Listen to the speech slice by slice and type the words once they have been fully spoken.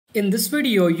In this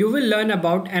video, you will learn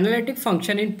about analytic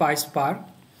function in PySpark.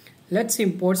 Let's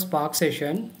import Spark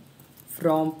session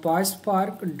from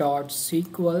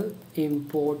PySpark.sql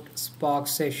import Spark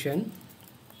session.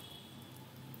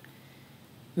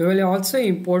 We will also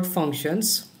import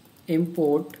functions.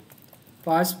 Import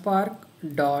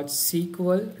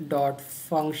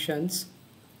PySpark.sql.functions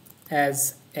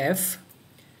as f,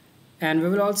 and we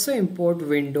will also import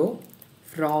window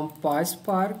from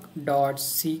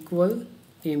PySpark.sql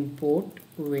import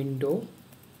window.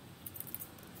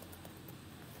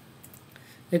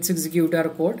 Let's execute our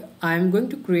code. I am going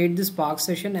to create this Spark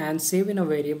session and save in a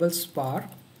variable Spark.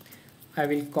 I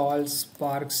will call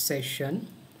Spark session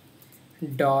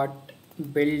dot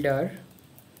builder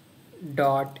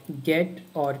dot get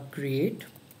or create.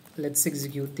 Let's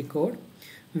execute the code.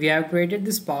 We have created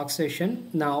the Spark session.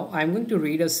 Now I'm going to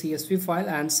read a CSV file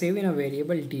and save in a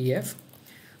variable df.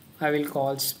 I will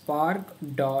call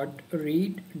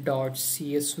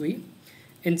spark.read.csv.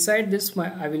 Inside this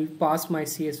I will pass my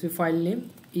CSV file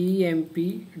name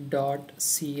emp.csv.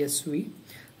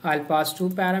 I'll pass two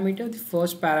parameters. The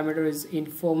first parameter is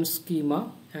inform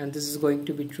schema and this is going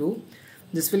to be true.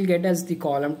 This will get as the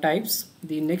column types.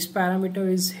 The next parameter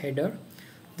is header.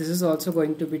 This is also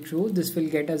going to be true. This will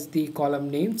get as the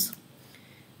column names.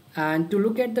 And to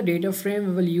look at the data frame,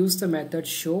 we will use the method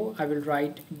show. I will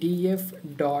write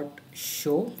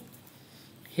df.show.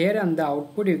 Here on the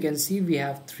output, you can see we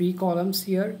have three columns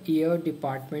here: year,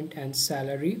 department, and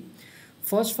salary.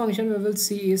 First function we will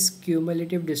see is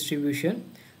cumulative distribution.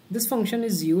 This function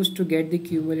is used to get the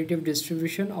cumulative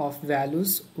distribution of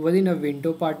values within a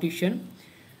window partition.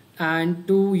 And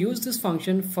to use this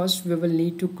function, first we will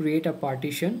need to create a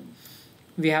partition.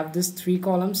 We have these three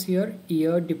columns here: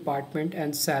 year, department,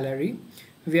 and salary.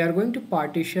 We are going to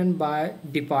partition by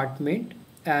department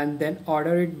and then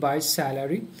order it by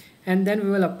salary, and then we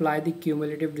will apply the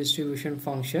cumulative distribution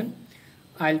function.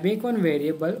 I'll make one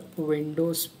variable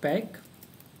window spec,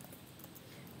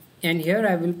 and here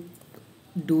I will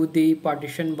do the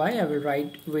partition by. I will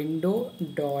write window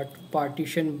dot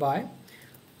partition by.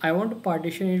 I want to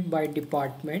partition it by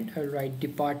department. I will write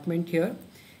department here.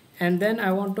 And then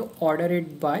I want to order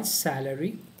it by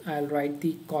salary. I'll write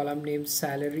the column name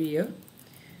salary here.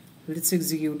 Let's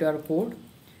execute our code.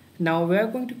 Now we are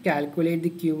going to calculate the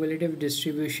cumulative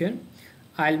distribution.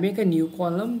 I'll make a new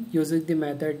column using the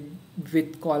method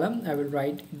with column. I will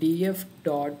write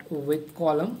df.with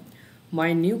column.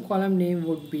 My new column name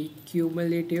would be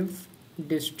cumulative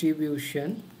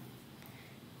distribution.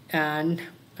 And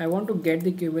I want to get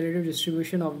the cumulative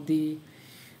distribution of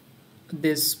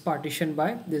this partition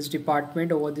by this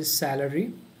department over this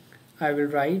salary. I will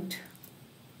write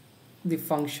the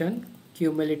function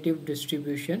cumulative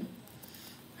distribution,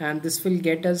 and this will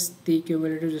get us the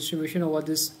cumulative distribution over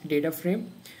this data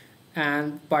frame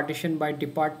and partition by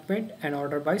department and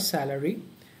order by salary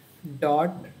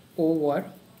dot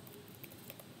over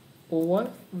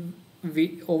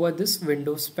this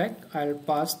window spec. I'll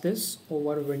pass this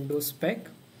over window spec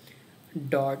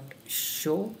dot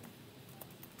show.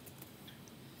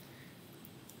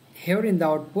 Here in the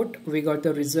output we got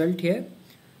the result. Here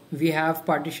we have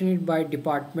partitioned it by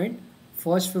department.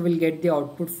 First we will get the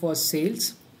output for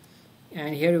sales,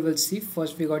 and here you will see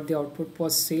first we got the output for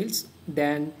sales.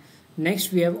 Then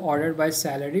next we have ordered by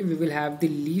salary. We will have the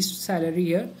least salary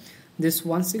here. This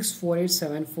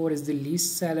 164874 is the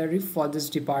least salary for this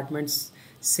department's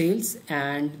sales,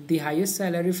 and the highest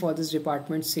salary for this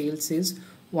department sales is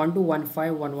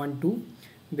 1215112.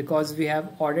 Because we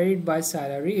have ordered it by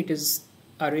salary, it is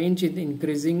arranged in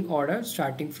increasing order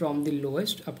starting from the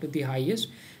lowest up to the highest,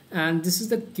 and this is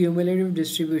the cumulative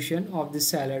distribution of the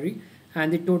salary,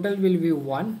 and the total will be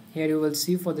 1. Here you will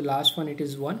see for the last one it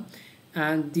is 1,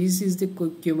 and this is the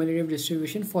cumulative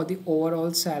distribution for the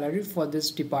overall salary for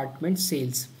this department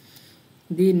sales.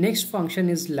 The next function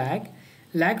is lag.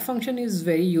 Lag function is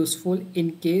very useful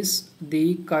in case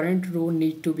the current row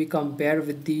need to be compared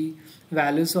with the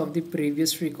values of the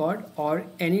previous record or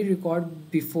any record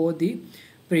before the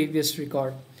previous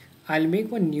record. I'll make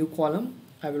one new column.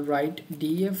 I will write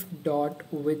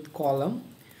df.with column.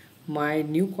 My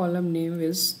new column name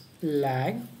is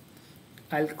lag.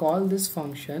 I'll call this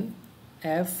function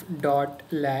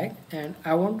f.lag, and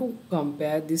I want to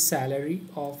compare the salary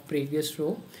of previous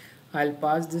row. I'll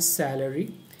pass this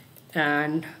salary,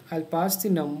 and I'll pass the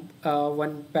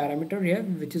one parameter here,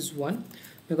 which is 1,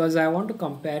 because I want to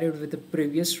compare it with the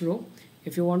previous row.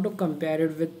 If you want to compare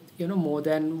it with more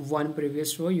than one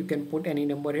previous row, you can put any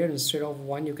number here. Instead of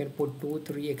 1 you can put 2,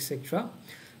 3, etc.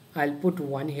 I'll put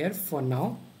 1 here for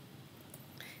now,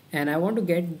 and I want to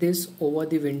get this over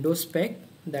the window spec.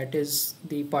 that is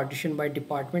the partition by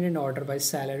department and order by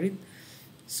salary.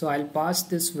 So I'll pass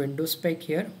this window spec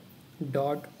here,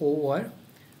 dot over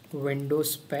window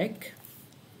spec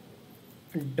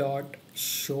dot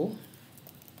show,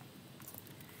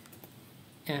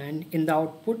 and in the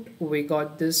output we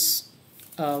got this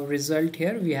result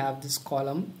here. We have this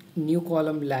column, new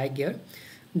column lag here.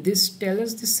 This tells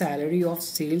us the salary of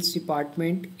sales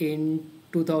department in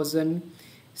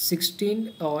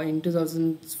 2016 or in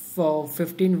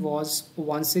 2015 was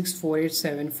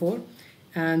 164874,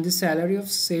 and the salary of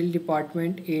sale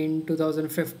department in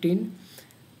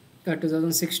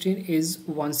 2016 is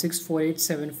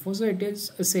 164874. So it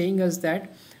is saying us that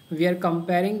we are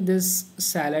comparing this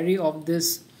salary of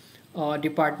this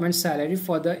department salary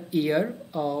for the year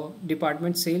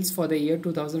department sales for the year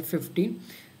 2015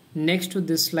 next to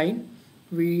this line.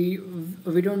 We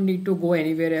don't need to go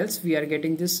anywhere else. We are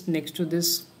getting this next to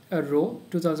this row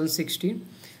 2016.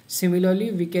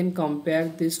 Similarly, we can compare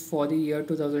this for the year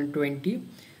 2020.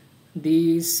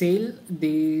 The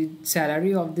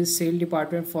salary of this sale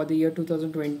department for the year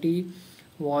 2020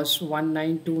 was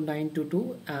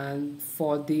 192922, and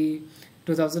for the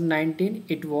 2019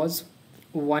 it was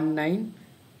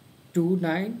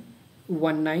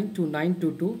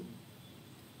 192922.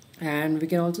 And we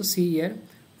can also see here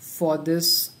for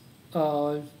this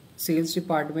sales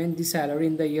department, the salary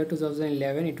in the year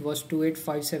 2011 it was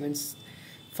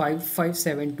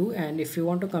 2857,572, and if you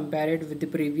want to compare it with the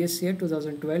previous year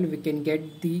 2012, we can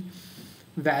get the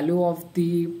value of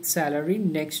the salary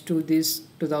next to this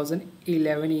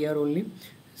 2011 year only.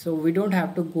 So we don't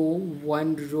have to go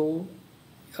one row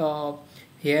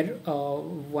here,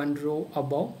 one row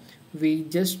above. We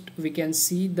can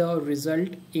see the result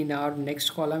in our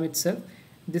next column itself.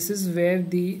 This is where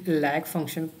the lag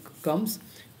function comes,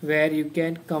 where you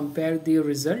can compare the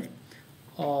result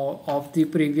of the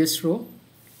previous row.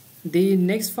 The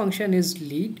next function is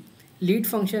lead. Lead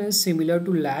function is similar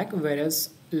to lag, whereas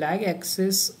lag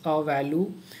access a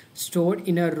value stored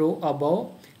in a row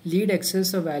above, lead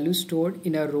access a value stored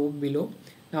in a row below.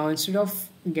 Now instead of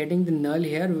getting the null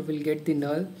here, we will get the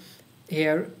null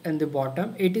here in the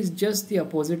bottom. It is just the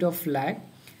opposite of lag.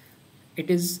 It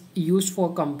is used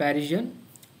for comparison.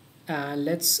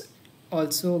 Let's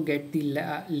also get the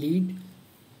lead.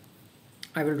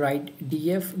 I will write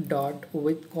df dot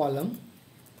with column,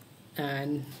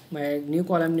 and my new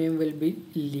column name will be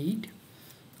lead.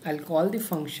 I'll call the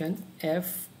function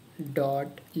f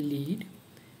dot lead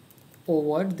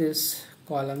over this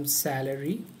column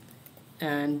salary,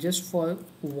 and just for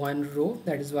one row,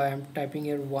 that is why I'm typing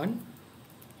here 1,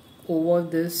 over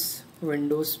this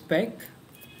window spec.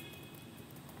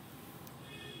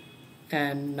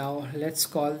 And now let's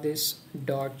call this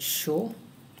dot show,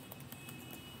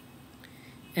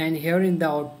 and here in the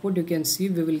output you can see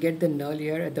we will get the null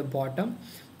here at the bottom.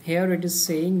 Here it is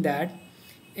saying that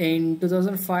in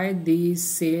 2005 the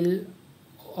sale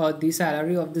or the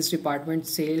salary of this department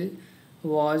sale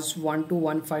was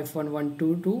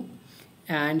 12151122,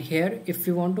 and here if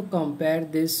you want to compare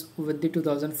this with the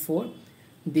 2004,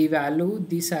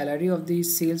 the salary of the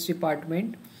sales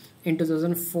department in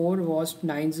 2004 was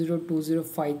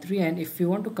 902053, and if you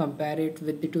want to compare it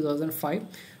with the 2005,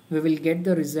 we will get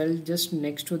the result just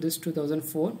next to this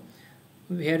 2004.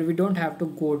 Here we don't have to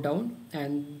go down,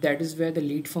 and that is where the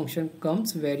lead function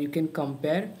comes, where you can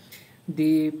compare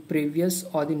the previous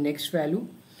or the next value.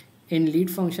 In lead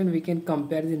function we can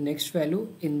compare the next value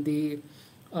in the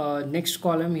next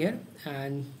column here,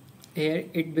 and here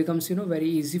it becomes very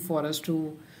easy for us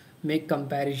to make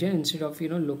comparison. Instead of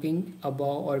looking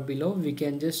above or below, we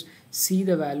can just see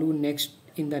the value next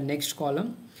in the next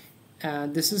column.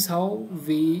 This is how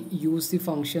we use the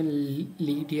function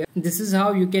lead here. This is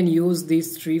how you can use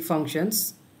these three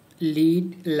functions: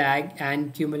 lead, lag,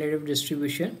 and cumulative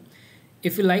distribution.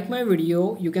 If you like my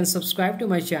video, you can subscribe to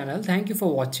my channel. Thank you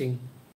for watching.